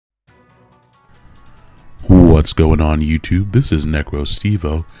What's going on YouTube? This is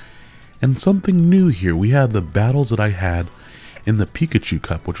Necrostevo, and something new here. We had the battles that I had in the Pikachu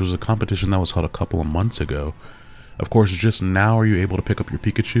Cup, which was a competition that was held a couple of months ago. Of course, just now are you able to pick up your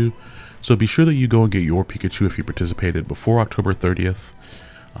Pikachu, so be sure that you go and get your Pikachu if you participated before October 30th.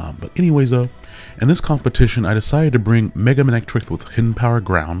 But anyways though, in this competition I decided to bring Mega Manectric with Hidden Power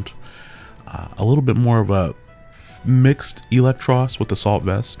Ground, a little bit more of a mixed Electros with Assault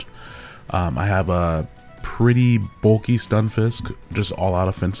Vest. I have a pretty bulky Stunfisk, just all out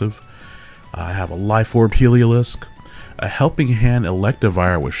offensive. I have a Life Orb Heliolisk, a Helping Hand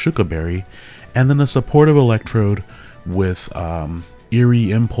Electivire with Shuka Berry, and then a supportive Electrode with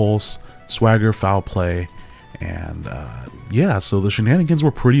Eerie Impulse, Swagger, Foul Play, and yeah, so the shenanigans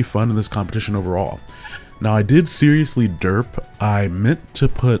were pretty fun in this competition overall. Now I did seriously derp. I meant to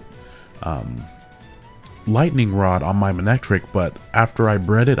put Lightning Rod on my Manectric, but after I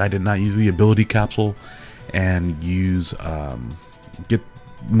bred it I did not use the ability capsule and use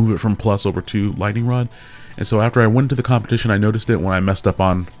move it from plus over to Lightning Rod. And so after I went to the competition I noticed it when I messed up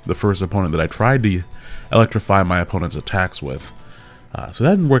on the first opponent that I tried to electrify my opponent's attacks with. So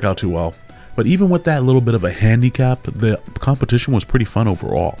that didn't work out too well. But even with that little bit of a handicap, the competition was pretty fun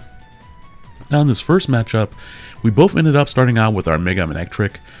overall. Now in this first matchup, we both ended up starting out with our Mega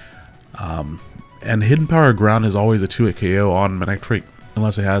Manectric. And Hidden Power Ground is always a 2-hit KO on Manectric,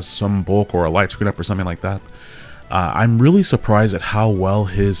 unless it has some bulk or a light screen up or something like that. I'm really surprised at how well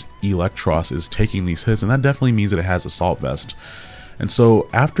his Electros is taking these hits, and that definitely means that it has Assault Vest. And so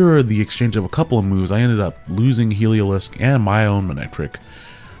after the exchange of a couple of moves, I ended up losing Heliolisk and my own Manectric,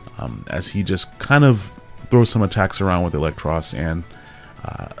 as he just kind of throws some attacks around with Electros, and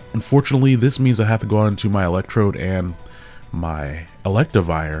unfortunately this means I have to go on to my Electrode and my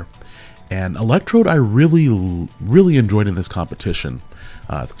Electivire. And Electrode I really enjoyed in this competition.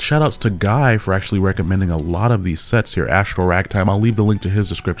 Shoutouts to Guy for actually recommending a lot of these sets here. Astral Ragtime, I'll leave the link to his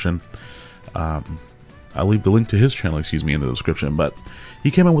description. I'll leave the link to his channel, excuse me, in the description. But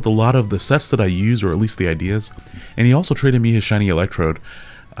he came up with a lot of the sets that I use, or at least the ideas. And he also traded me his shiny Electrode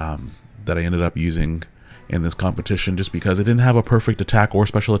that I ended up using in this competition, just because it didn't have a perfect attack or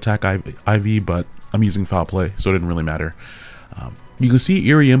special attack IV, but I'm using Foul Play, so it didn't really matter. You can see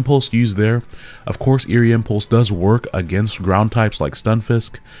Eerie Impulse used there. Of course, Eerie Impulse does work against ground types like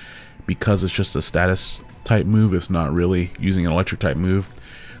Stunfisk, because it's just a status type move. It's not really using an electric type move.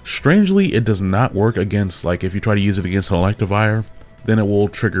 Strangely, it does not work against, like, if you try to use it against an Electivire, then it will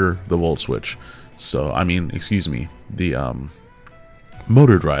trigger the Volt Switch. So, I mean, excuse me, the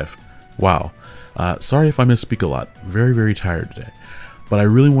Motor Drive. Wow. Sorry if I misspeak a lot. Very, very tired today. But I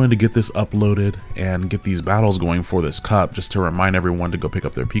really wanted to get this uploaded and get these battles going for this cup, just to remind everyone to go pick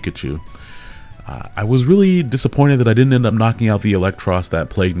up their Pikachu. I was really disappointed that I didn't end up knocking out the Electros that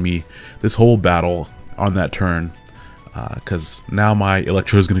plagued me this whole battle on that turn, because now my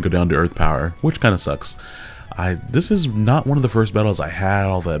Electro is going to go down to Earth Power, which kind of sucks. This is not one of the first battles I had.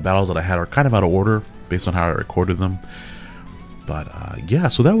 All the battles that I had are kind of out of order based on how I recorded them. But yeah,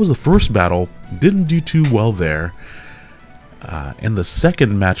 so that was the first battle. Didn't do too well there. In the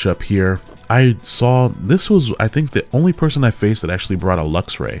second matchup here, I saw this was, I think, the only person I faced that actually brought a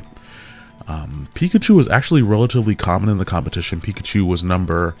Luxray. Pikachu was actually relatively common in the competition. Pikachu was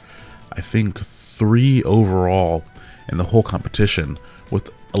number, I think, 3 overall in the whole competition, with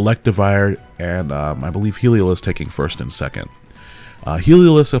Electivire and I believe Heliolisk taking first and second.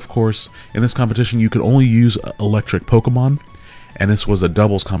 Heliolisk, of course, in this competition you could only use electric Pokemon, and this was a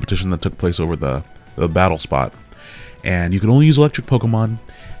doubles competition that took place over the battle spot. And you can only use electric Pokemon,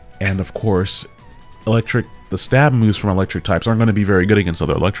 and of course, the stab moves from electric types aren't going to be very good against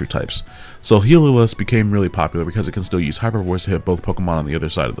other electric types. So Heliolisk became really popular because it can still use Hyper Voice to hit both Pokemon on the other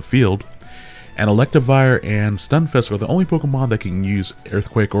side of the field. And Electivire and Stunfisk are the only Pokemon that can use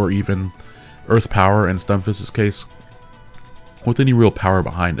Earthquake or even Earth Power in Stunfisk's case, with any real power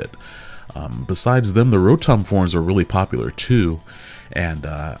behind it. Besides them, the Rotom forms are really popular too. And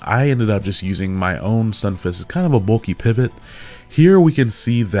I ended up just using my own Stunfisk. It's kind of a bulky pivot. Here we can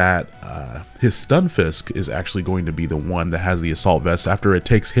see that his Stunfisk is actually going to be the one that has the Assault Vest after it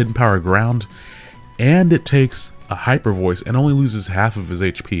takes Hidden Power Ground and it takes a Hyper Voice and only loses half of his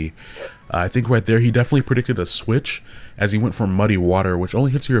HP. I think right there he definitely predicted a switch, as he went for Muddy Water, which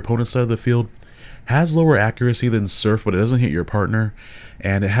only hits your opponent's side of the field, has lower accuracy than Surf, but it doesn't hit your partner,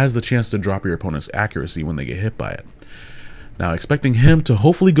 and it has the chance to drop your opponent's accuracy when they get hit by it. Now, expecting him to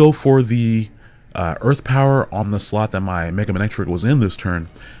hopefully go for the Earth Power on the slot that my Mega Manectric was in this turn,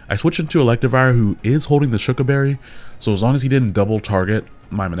 I switched into Electivire, who is holding the Shuka Berry, so as long as he didn't double target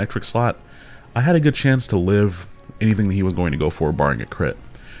my Manectric slot, I had a good chance to live anything that he was going to go for, barring a crit.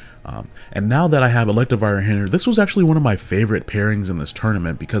 And now that I have Electivire here, this was actually one of my favorite pairings in this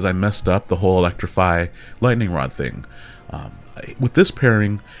tournament because I messed up the whole Electrify Lightning Rod thing. With this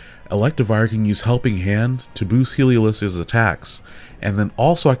pairing, Electivire can use Helping Hand to boost Heliolisk's attacks, and then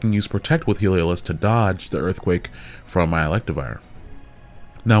also I can use Protect with Heliolisk to dodge the Earthquake from my Electivire.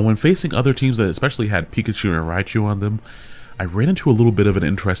 Now, when facing other teams that especially had Pikachu and Raichu on them, I ran into a little bit of an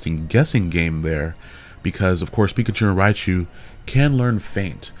interesting guessing game there, because of course Pikachu and Raichu can learn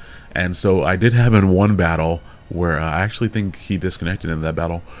Feint, and so I did have in one battle where I actually think he disconnected in that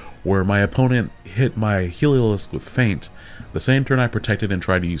battle, where my opponent hit my Heliolisk with Feint the same turn I protected and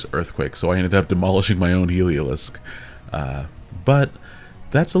tried to use Earthquake, so I ended up demolishing my own Heliolisk. But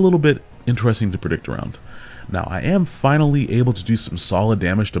that's a little bit interesting to predict around. Now, I am finally able to do some solid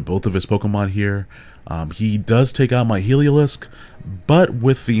damage to both of his Pokemon here. He does take out my Heliolisk, but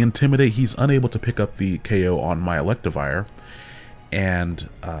with the Intimidate, he's unable to pick up the KO on my Electivire. And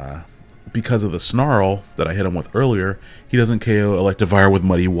because of the Snarl that I hit him with earlier, he doesn't KO Electivire with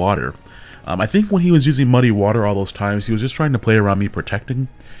Muddy Water. I think when he was using Muddy Water all those times, he was just trying to play around me protecting.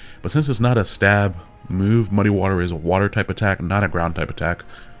 But since it's not a stab move, Muddy Water is a water type attack, not a ground type attack,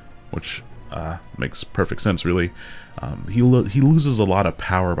 which makes perfect sense, really. He loses a lot of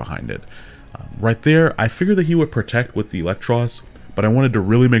power behind it. Right there, I figured that he would protect with the Electros, but I wanted to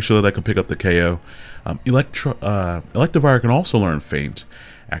really make sure that I could pick up the KO. Electivire can also learn Feint,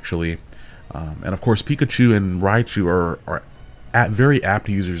 actually. And of course, Pikachu and Raichu are very apt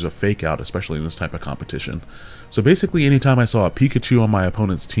users of Fake Out, especially in this type of competition. So basically, anytime I saw a Pikachu on my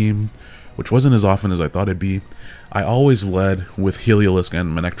opponent's team, which wasn't as often as I thought it'd be, I always led with Heliolisk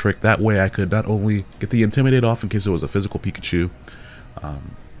and Manectric. That way I could not only get the Intimidate off in case it was a physical Pikachu,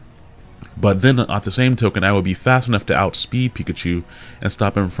 but then at the same token, I would be fast enough to outspeed Pikachu and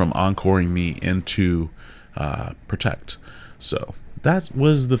stop him from encoring me into Protect. So that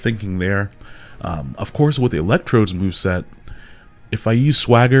was the thinking there. Of course, with the Electrode's moveset, if I use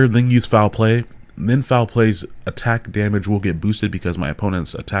Swagger, then use Foul Play, then Foul Play's attack damage will get boosted because my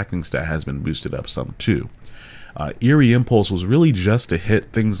opponent's attacking stat has been boosted up some too. Eerie Impulse was really just to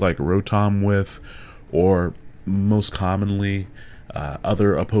hit things like Rotom with, or most commonly,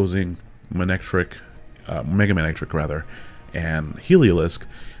 other opposing Manectric, Mega Manectric rather, and Heliolisk,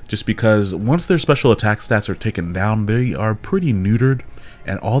 just because once their special attack stats are taken down, they are pretty neutered,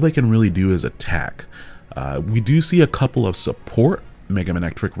 and all they can really do is attack. We do see a couple of support Mega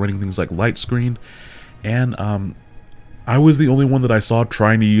Manectric running things like Light Screen, and I was the only one that I saw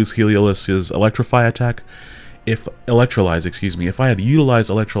trying to use Heliolisk's Electrify attack. Electrolyze, excuse me. If I had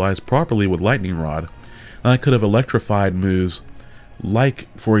utilized Electrolyze properly with Lightning Rod, then I could have electrified moves like,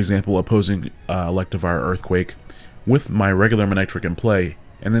 for example, opposing Electivire Earthquake with my regular Manectric in play,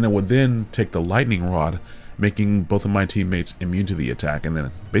 and then it would then take the Lightning Rod, making both of my teammates immune to the attack, and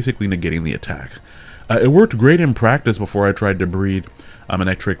then basically negating the attack. It worked great in practice before I tried to breed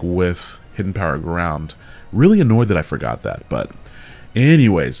Manectric with Hidden Power Ground. Really annoyed that I forgot that, but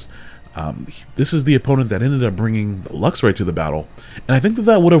anyways, this is the opponent that ended up bringing Luxray to the battle, and I think that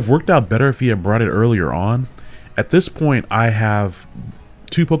that would have worked out better if he had brought it earlier on. At this point, I have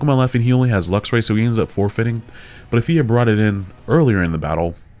 2 Pokemon left and he only has Luxray, so he ends up forfeiting. But if he had brought it in earlier in the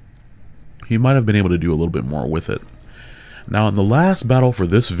battle, he might have been able to do a little bit more with it. Now, in the last battle for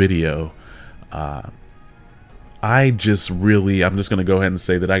this video, I'm just going to go ahead and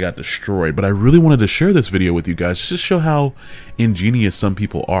say that I got destroyed, but I really wanted to share this video with you guys just to show how ingenious some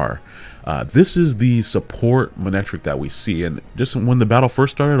people are. This is the support Manectric that we see, and just when the battle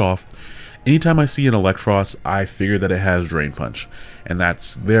first started off, anytime I see an Electros, I figure that it has Drain Punch, and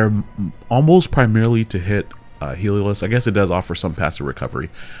that's there almost primarily to hit Heliolisk. I guess it does offer some passive recovery,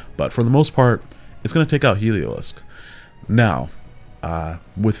 but for the most part, it's going to take out Heliolisk. Now,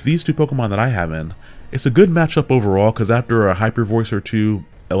 with these 2 Pokemon that I have in, it's a good matchup overall, because after a Hyper Voice or 2,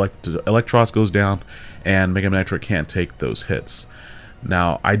 Electros goes down, and Mega Manectric can't take those hits.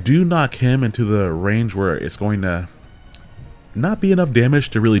 Now, I do knock him into the range where it's going to not be enough damage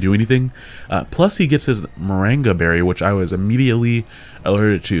to really do anything. Plus, he gets his Moringa Berry, which I was immediately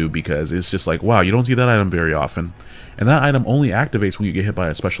alerted to, because it's just like, wow, you don't see that item very often. And that item only activates when you get hit by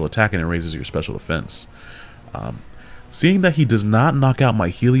a special attack, and it raises your special defense. Seeing that he does not knock out my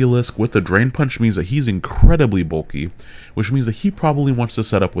Heliolisk with the Drain Punch means that he's incredibly bulky, which means that he probably wants to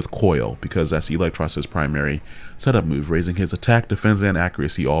set up with Coil, because that's Electros' primary setup move, raising his attack, defense, and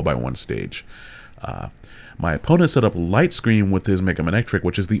accuracy all by 1 stage. My opponent set up Light Screen with his Mega Manectric,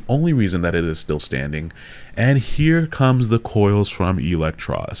 which is the only reason that it is still standing, and here comes the coils from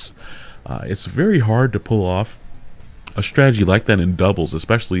Electros. It's very hard to pull off a strategy like that in doubles,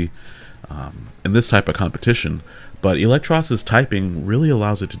 especially in this type of competition, but Electros's typing really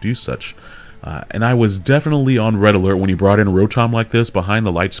allows it to do such. And I was definitely on red alert when he brought in Rotom like this behind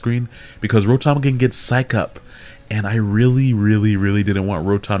the light screen, because Rotom can get Psych Up, and I really didn't want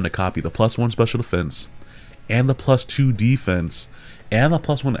Rotom to copy the +1 special defense, and the +2 defense, and the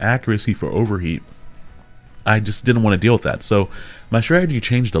 +1 accuracy for overheat. I just didn't want to deal with that. So my strategy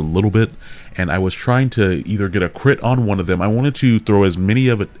changed a little bit, and I was trying to either get a crit on one of them. I wanted to throw as many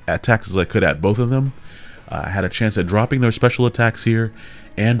of attacks as I could at both of them. I had a chance at dropping their special attacks here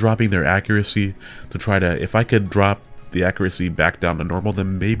and dropping their accuracy to try to, if I could drop the accuracy back down to normal,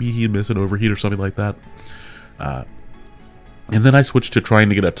 then maybe he'd miss an overheat or something like that. And then I switched to trying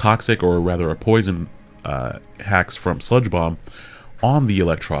to get a toxic, or rather a poison hacks from Sludge Bomb on the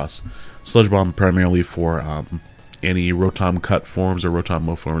Electros. Sludge Bomb primarily for any Rotom cut forms, or Rotom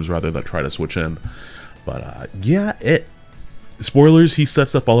Mo forms rather, that try to switch in. But yeah, spoilers, he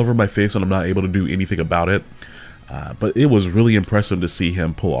sets up all over my face and I'm not able to do anything about it. But it was really impressive to see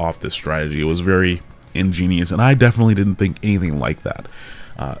him pull off this strategy. It was very ingenious, and I definitely didn't think anything like that.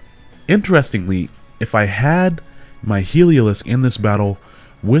 Interestingly, if I had my Heliolisk in this battle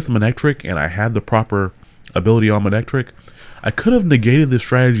with Manectric and I had the proper ability on Manectric, I could have negated this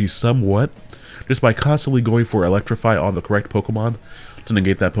strategy somewhat just by constantly going for Electrify on the correct Pokemon to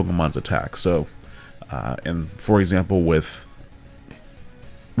negate that Pokemon's attack. So, and for example, with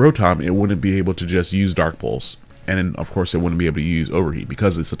Rotom, it wouldn't be able to just use Dark Pulse, and then, of course, it wouldn't be able to use Overheat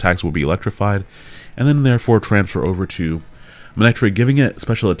because its attacks will be electrified, and then therefore transfer over to Manectric, giving it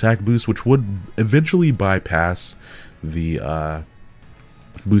special attack boost, which would eventually bypass the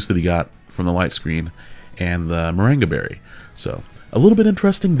boost that he got from the light screen and the Moringa Berry. So a little bit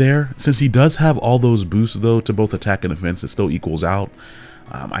interesting there. Since he does have all those boosts though to both attack and defense, it still equals out.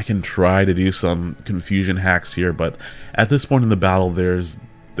 I can try to do some confusion hacks here, but at this point in the battle, there's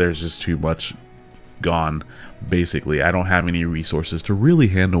just too much gone. Basically, I don't have any resources to really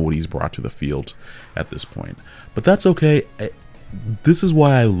handle what he's brought to the field at this point. But that's okay. This is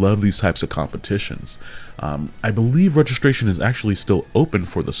why I love these types of competitions. I believe registration is actually still open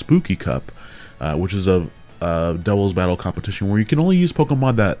for the Spooky Cup, which is a doubles battle competition where you can only use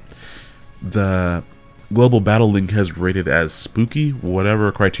Pokemon that the Global Battle Link has rated as spooky,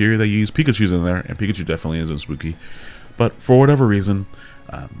 whatever criteria they use. Pikachu's in there, and Pikachu definitely isn't spooky. But for whatever reason,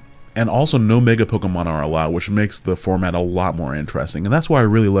 and also no Mega Pokemon are allowed, which makes the format a lot more interesting. And that's why I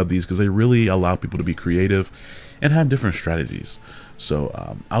really love these, because they really allow people to be creative and have different strategies.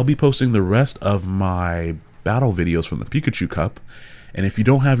 So I'll be posting the rest of my battle videos from the Pikachu Cup. And if you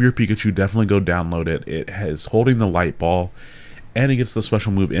don't have your Pikachu, definitely go download it. It is holding the Light Ball, and it gets the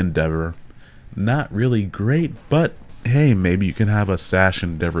special move Endeavor. Not really great, but hey, maybe you can have a Sash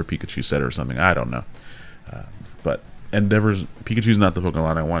Endeavor Pikachu set or something. I don't know. But Pikachu's not the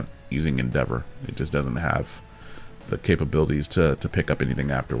Pokemon I want using Endeavor. It just doesn't have the capabilities to pick up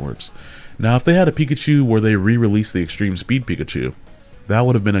anything afterwards. Now, if they had a Pikachu where they re-released the Extreme Speed Pikachu, that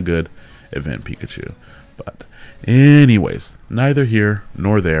would have been a good event Pikachu. But anyways, neither here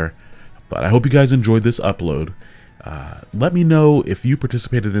nor there. But I hope you guys enjoyed this upload. Let me know if you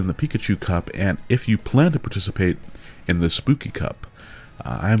participated in the Pikachu Cup and if you plan to participate in the Spooky Cup.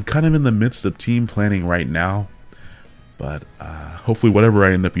 I'm kind of in the midst of team planning right now, but hopefully whatever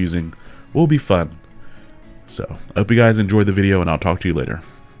I end up using will be fun. So I hope you guys enjoyed the video, and I'll talk to you later.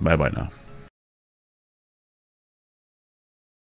 Bye bye now.